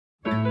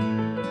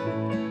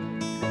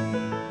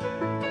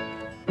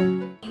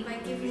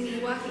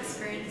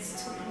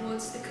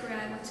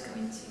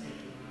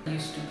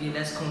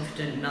feeling less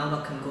confident. Now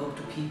I can go up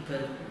to people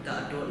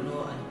that I don't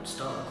know and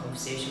start a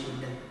conversation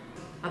with them.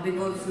 I've been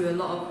going through a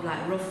lot of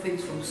like rough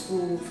things from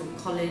school, from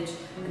college,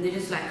 and they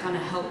just like kind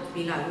of helped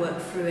me like work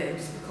through it and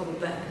just become a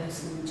better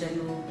person in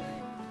general.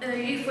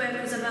 Youth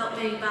workers have helped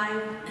me by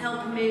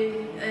helping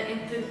me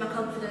improve my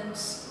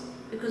confidence,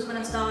 because when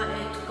I started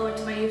going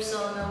to my youth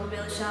zone I was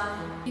really shy.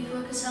 Youth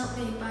workers helped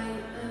me by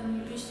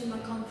boosting my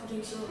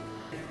confidence up.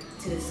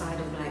 To the side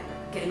of like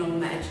getting on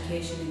with my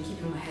education and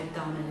keeping my head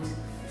down and just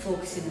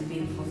focusing and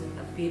being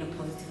a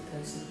positive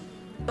person.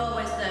 They're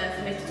always there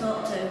for me to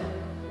talk to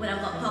when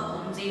I've got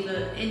problems,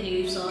 either in the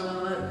youth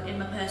zone or in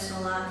my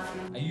personal life.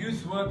 A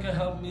youth worker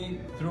helped me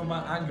through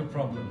my anger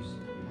problems.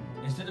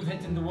 Instead of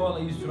hitting the wall,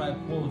 I used to write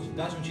quotes.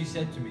 That's what she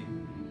said to me.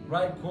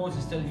 Write quotes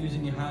instead of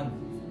using your hand.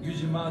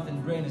 Use your mouth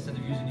and brain instead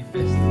of using your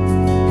fist.